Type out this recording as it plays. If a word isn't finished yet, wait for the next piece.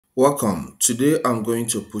Welcome. Today I'm going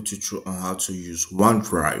to put you through on how to use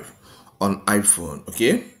OneDrive on iPhone.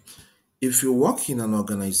 Okay. If you work in an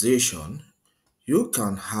organization, you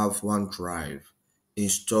can have OneDrive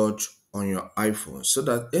installed on your iPhone so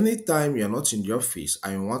that anytime you're not in the office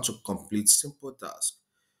and you want to complete simple tasks,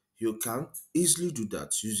 you can easily do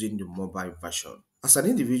that using the mobile version. As an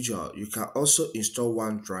individual, you can also install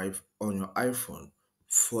OneDrive on your iPhone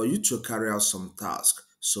for you to carry out some tasks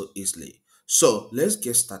so easily. So let's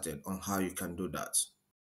get started on how you can do that.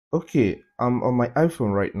 Okay, I'm on my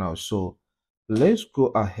iPhone right now, so let's go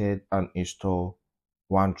ahead and install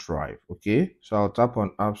OneDrive. Okay, so I'll tap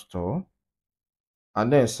on App Store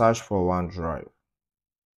and then search for OneDrive.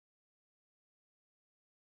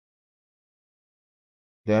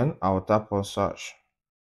 Then I'll tap on search.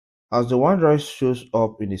 As the OneDrive shows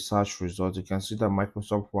up in the search result, you can see that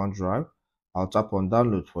Microsoft OneDrive. I'll tap on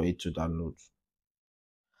download for it to download.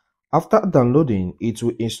 After downloading, it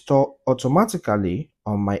will install automatically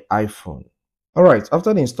on my iPhone. Alright,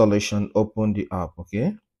 after the installation, open the app,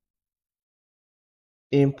 okay?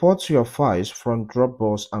 Import your files from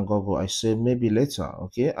Dropbox and Google. I say maybe later,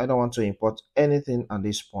 okay? I don't want to import anything at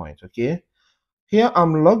this point, okay? Here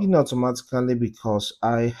I'm logging automatically because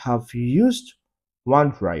I have used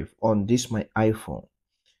OneDrive on this my iPhone.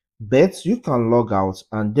 But you can log out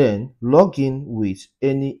and then log in with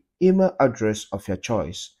any email address of your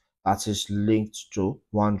choice that is linked to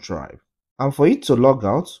OneDrive. And for it to log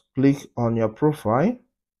out, click on your profile,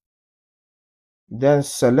 then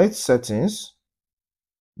select settings,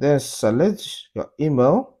 then select your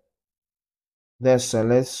email, then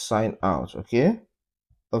select sign out. Okay,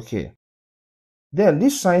 then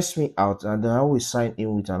this signs me out and then I will sign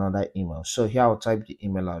in with another email. So here I'll type the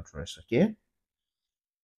email address. Okay,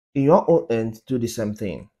 in your own end, do the same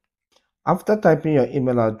thing. After typing your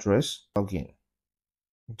email address, login.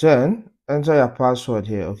 Then enter your password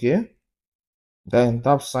here. Okay, then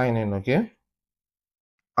tap sign in. Okay,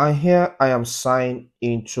 and here I am signed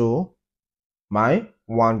into my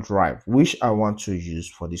OneDrive, which I want to use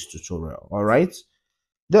for this tutorial. All right,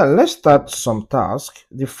 then let's start some tasks.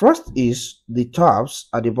 The first is the tabs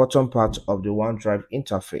at the bottom part of the OneDrive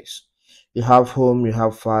interface. You have home, you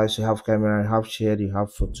have files, you have camera, you have shared, you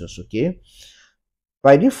have photos. Okay,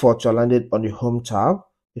 by default you're landed on the home tab.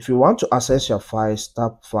 If you want to access your files,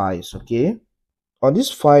 tap files. Okay, on this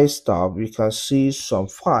files tab you can see some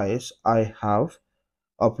files I have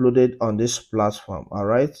uploaded on this platform. All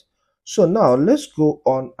right, so now let's go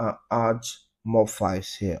on and add more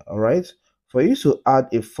files here. All right, for you to add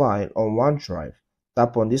a file on OneDrive,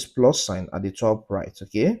 tap on this plus sign at the top right.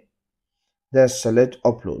 Okay, then select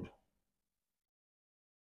upload,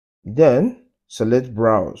 then select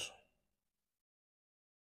browse.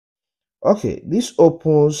 Okay, this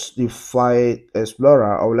opens the file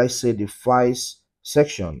explorer, or let's say the files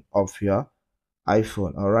section of your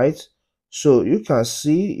iPhone. All right, so you can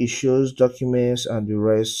see it shows documents and the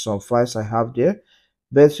rest, some files I have there,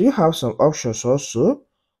 but you have some options also.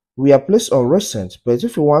 We are placed on recent, but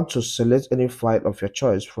if you want to select any file of your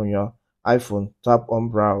choice from your iPhone, tap on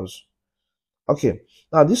browse. Okay,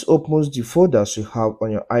 now this opens the folders you have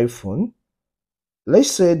on your iPhone.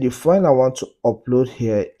 Let's say the file I want to upload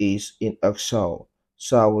here is in Excel,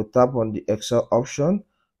 so I will tap on the Excel option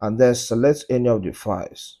and then select any of the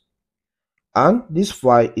files. And this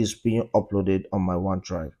file is being uploaded on my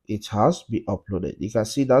OneDrive. It has been uploaded. You can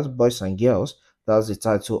see that boys and girls, that's the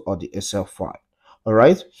title of the Excel file. All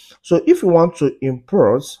right, so if you want to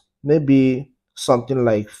import maybe something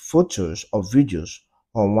like photos or videos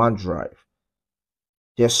on OneDrive,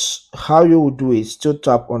 just how you would do it, still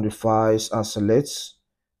tap on the files and select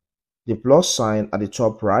the plus sign at the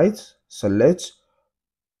top right, select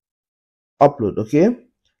upload. Okay,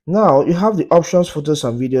 now you have the options photos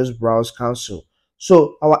and videos, browse, cancel.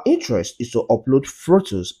 So our interest is to upload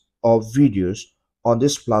photos or videos on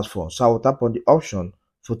this platform, so I will tap on the option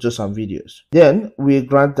photos and videos. Then we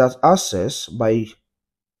grant that access by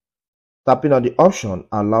tapping on the option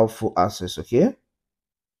allow full access.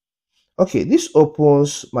 Okay, this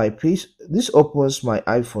opens my piece, this opens my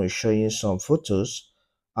iPhone showing some photos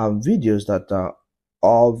and videos that are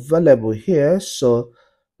available here. So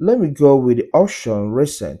let me go with the option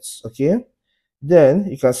recent. Okay, then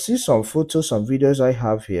you can see some photos and videos I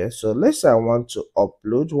have here. So let's say I want to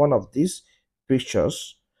upload one of these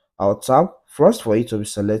pictures. I'll tap first for it to be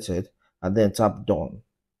selected and then tap done,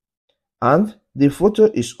 and the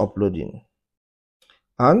photo is uploading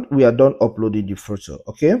and we are done uploading the photo.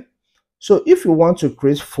 Okay, so if you want to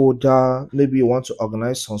create folder, maybe you want to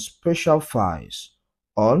organize some special files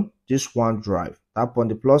on this OneDrive, tap on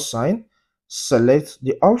the plus sign, select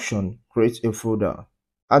the option create a folder,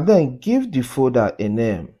 and then give the folder a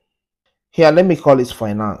name. Here, let me call it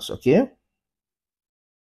finance, okay?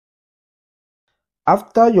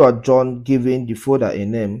 After you are done giving the folder a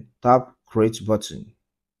name, tap create button.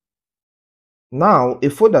 Now, a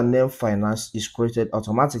folder named finance is created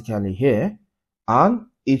automatically here and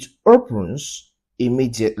it opens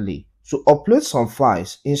immediately. To upload some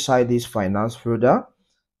files inside this finance folder,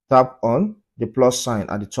 tap on the plus sign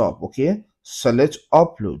at the top, okay? Select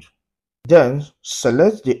upload. Then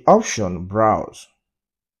select the option browse.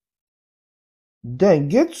 Then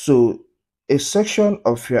get to a section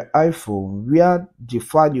of your iPhone where the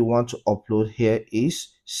file you want to upload here is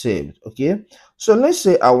saved, okay? So let's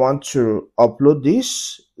say I want to upload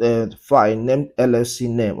this file named LLC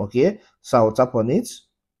name, okay? So I'll tap on it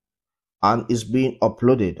and it's being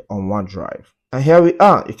uploaded on OneDrive. And here we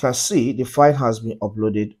are. You can see the file has been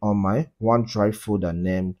uploaded on my OneDrive folder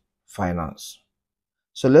named finance.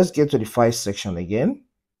 So let's get to the file section again.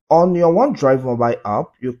 On your OneDrive mobile app,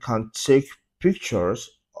 you can take pictures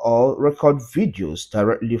or record videos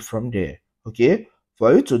directly from there. Okay,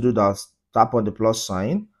 for you to do that, tap on the plus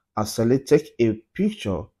sign and select take a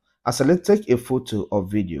picture and select take a photo or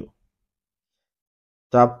video.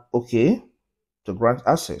 Tap OK to grant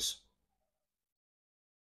access.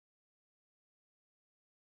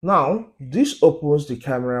 Now, this opens the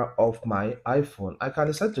camera of my iPhone. I can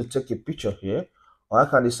decide to take a picture here, or I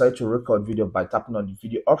can decide to record video by tapping on the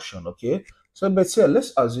video option, okay? So, but here,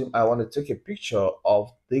 let's assume I want to take a picture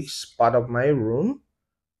of this part of my room.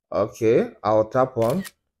 Okay, I'll tap on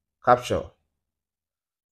capture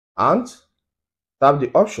and tap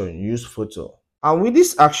the option use photo. And with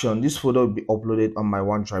this action, this photo will be uploaded on my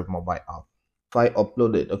OneDrive mobile app. File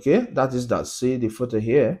uploaded, okay? That is that. See the photo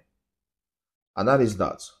here, and that is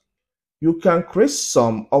that. You can create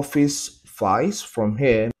some Office files from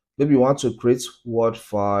here. Maybe you want to create Word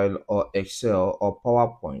file or Excel or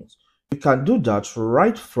PowerPoint. You can do that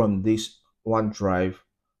right from this OneDrive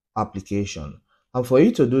application. And for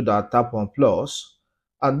you to do that, tap on plus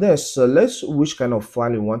and then select which kind of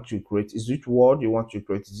file you want to create. Is it Word you want to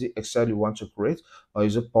create? Is it Excel you want to create? Or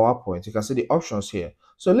is it PowerPoint? You can see the options here.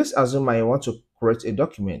 So let's assume I want to create a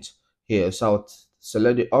document here. So I'll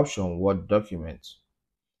select the option Word document.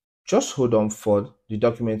 Just hold on for the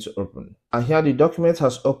document to open. And here the document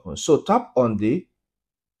has opened. So tap on the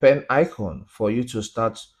pen icon for you to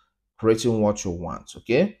start creating what you want.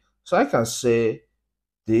 Okay. So I can say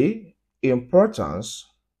the importance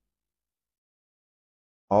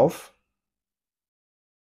of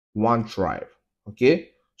OneDrive. Okay.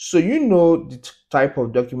 So you know the type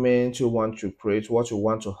of document you want to create, what you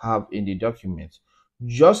want to have in the document.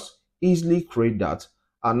 Just easily create that.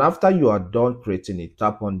 And after you are done creating it,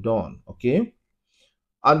 tap on done. Okay.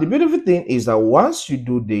 And the beautiful thing is that once you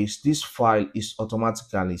do this, this file is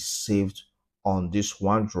automatically saved on this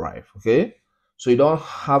OneDrive, okay? So you don't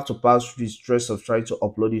have to pass through the stress of trying to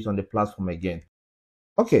upload it on the platform again.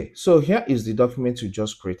 Okay, so here is the document you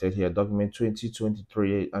just created here, document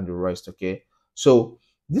 2023 and the rest, okay? So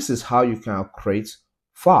this is how you can create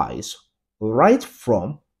files right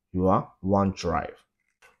from your OneDrive.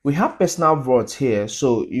 We have personal vault here,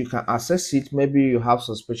 so you can access it. Maybe you have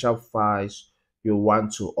some special files you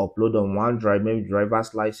want to upload on OneDrive, maybe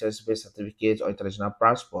driver's license, birth certificate, or international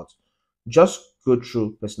passport. Just go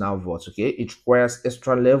through personal vault, okay? It requires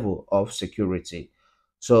extra level of security.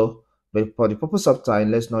 So, but for the purpose of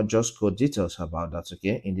time, let's not just go details about that,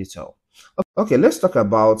 okay? In detail. Okay, let's talk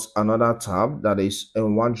about another tab that is a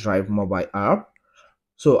OneDrive mobile app.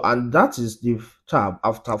 So, and that is the tab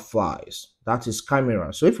after files. That is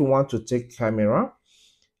camera. So if you want to take camera,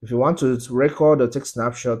 if you want to record or take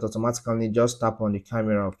snapshot automatically, just tap on the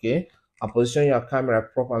camera, okay? And position your camera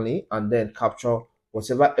properly and then capture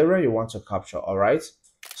whatever area you want to capture, all right?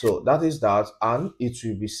 So that is that, and it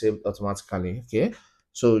will be saved automatically, okay?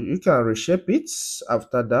 So you can reshape it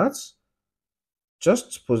after that.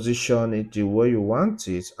 Just position it the way you want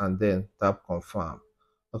it and then tap confirm,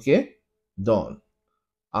 okay? Done.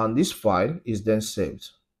 And this file is then saved.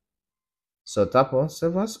 So tap on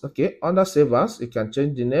save as. Okay, under save as, you can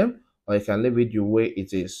change the name or you can leave it the way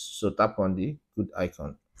it is. So tap on the good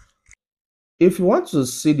icon. If you want to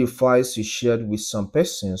see the files you shared with some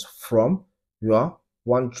persons from your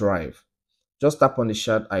OneDrive, just tap on the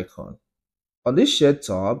shared icon. On this shared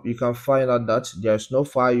tab, you can find out that there is no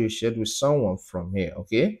file you shared with someone from here,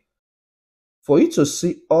 okay? For you to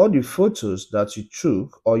see all the photos that you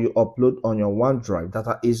took or you upload on your OneDrive that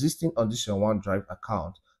are existing on this your OneDrive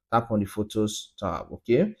account, tap on the Photos tab,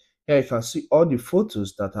 okay? Here you can see all the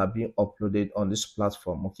photos that are being uploaded on this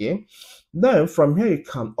platform, okay? Then from here, you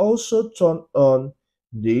can also turn on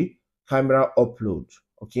the camera upload,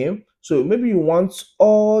 okay? So maybe you want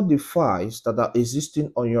all the files that are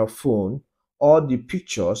existing on your phone, all the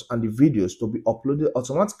pictures and the videos to be uploaded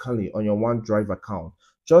automatically on your OneDrive account.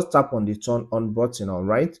 Just tap on the turn on button, all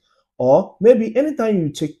right? Or maybe anytime you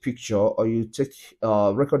take picture or you take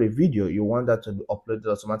record a video, you want that to be uploaded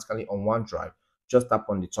automatically on OneDrive. Just tap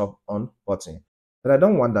on the top on button. But I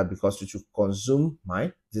don't want that because it will consume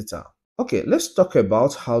my data. Okay, let's talk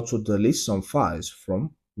about how to delete some files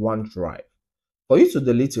from OneDrive. For you to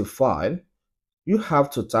delete a file, you have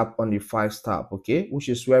to tap on the Files tab, okay, which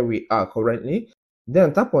is where we are currently.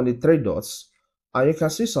 Then tap on the three dots, and you can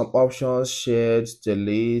see some options: shared,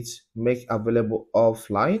 delete, make available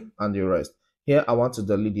offline, and the rest. Here, I want to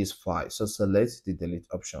delete this file, so select the delete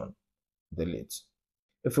option, delete.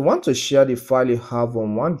 If you want to share the file you have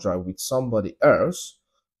on OneDrive with somebody else,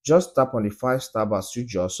 just tap on the Files tab as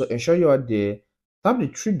usual. So ensure you are there. Tap the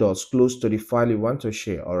three dots close to the file you want to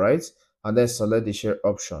share, all right? And then select the share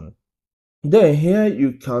option. Then here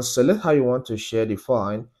you can select how you want to share the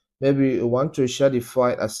file. Maybe you want to share the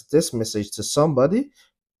file as a text message to somebody,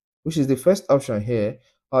 which is the first option here,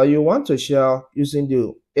 or you want to share using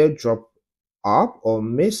the airdrop app or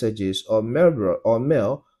messages or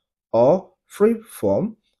mail or free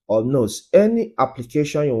form or notes, any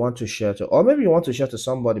application you want to share to, or maybe you want to share to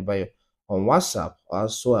somebody by on WhatsApp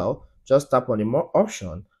as well. Just tap on the more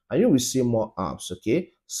option and you will see more apps. Okay,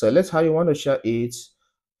 select how you want to share it.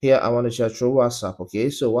 Here I want to share through WhatsApp. Okay,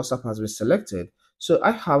 so WhatsApp has been selected. So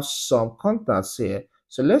I have some contacts here.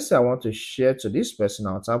 So let's say I want to share to this person.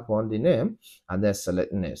 I'll tap on the name and then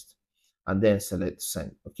select next and then select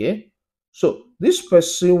send. Okay, so this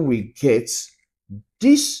person will get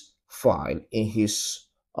this file in his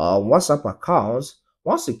WhatsApp account.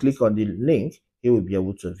 Once you click on the link, he will be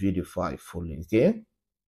able to view the file fully. Okay,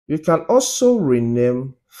 you can also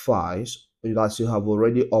rename files that you have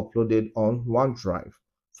already uploaded on OneDrive.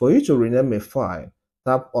 For you to rename a file,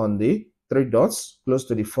 tap on the three dots close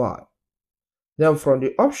to the file. Then from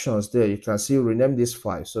the options there, you can see rename this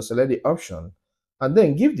file. So select the option and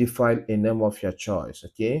then give the file a name of your choice.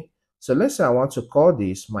 Okay, so let's say I want to call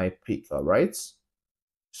this my pick. All right,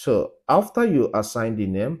 so after you assign the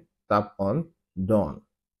name, tap on done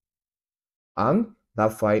and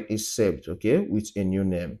that file is saved, okay, with a new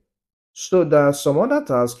name. So there are some other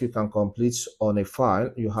tasks you can complete on a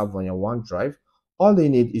file you have on your OneDrive. All you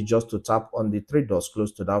need is just to tap on the three dots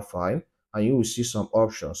close to that file and you will see some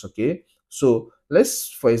options, okay? So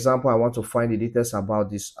let's, for example, I want to find the details about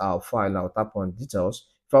this file. I'll tap on details.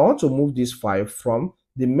 If I want to move this file from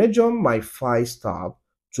the Measure My Files tab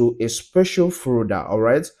to a special folder, all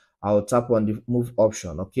right, I'll tap on the move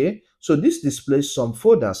option, okay? So this displays some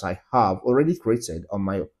folders I have already created on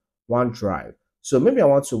my OneDrive. So maybe I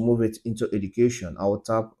want to move it into education. I will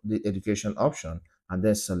tap the education option and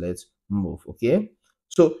then select move. Okay.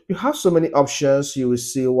 So you have so many options you will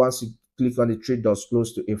see once you click on the three dots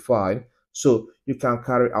close to a file. So you can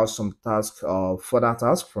carry out some tasks or further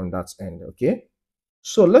tasks from that end. Okay.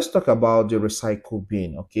 So let's talk about the recycle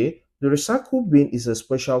bin. Okay. The recycle bin is a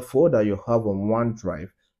special folder you have on OneDrive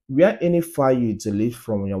where any file you delete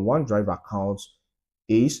from your OneDrive account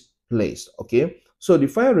is placed. Okay, so the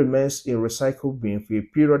file remains in recycle bin for a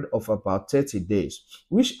period of about 30 days,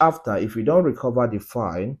 which after, if you don't recover the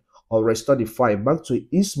file or restore the file back to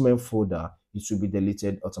its main folder, it will be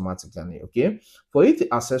deleted automatically. Okay, for you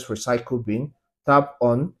to access recycle bin, tap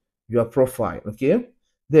on your profile. Okay,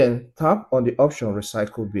 then tap on the option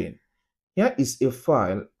recycle bin. Here is a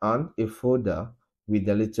file and a folder we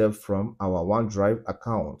deleted from our OneDrive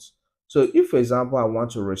account. So if, for example, I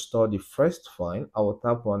want to restore the first file, I will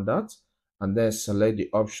tap on that and then select the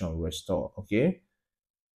option restore. Okay.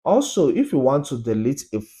 Also, if you want to delete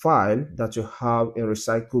a file that you have in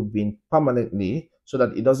recycle bin permanently so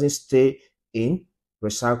that it doesn't stay in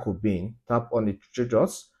recycle bin, tap on the three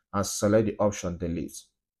dots and select the option delete.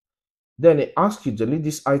 Then it asks you delete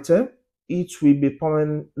this item. It will be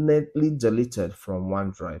permanently deleted from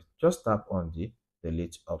OneDrive. Just tap on the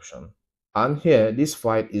delete option. And here, this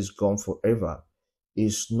file is gone forever.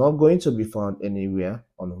 It's not going to be found anywhere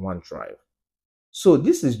on OneDrive. So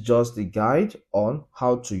this is just the guide on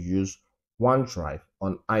how to use OneDrive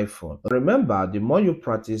on iPhone. Remember, the more you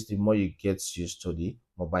practice, the more you get used to the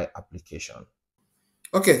mobile application.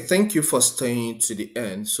 Okay, thank you for staying to the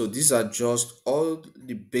end. So these are just all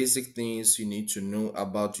the basic things you need to know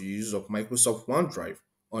about the use of Microsoft OneDrive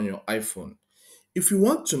on your iPhone. If you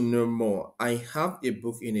want to know more, I have a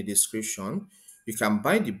book in the description. You can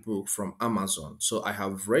buy the book from Amazon. So I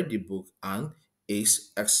have read the book and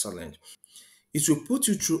it's excellent. It will put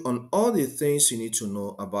you through on all the things you need to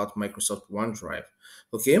know about Microsoft OneDrive.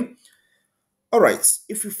 Okay, All right,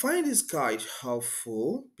 if you find this guide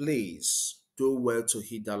helpful, please do well to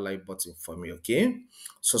hit that like button for me, okay?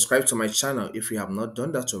 Subscribe to my channel if you have not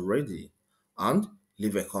done that already, and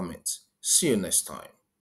leave a comment. See you next time.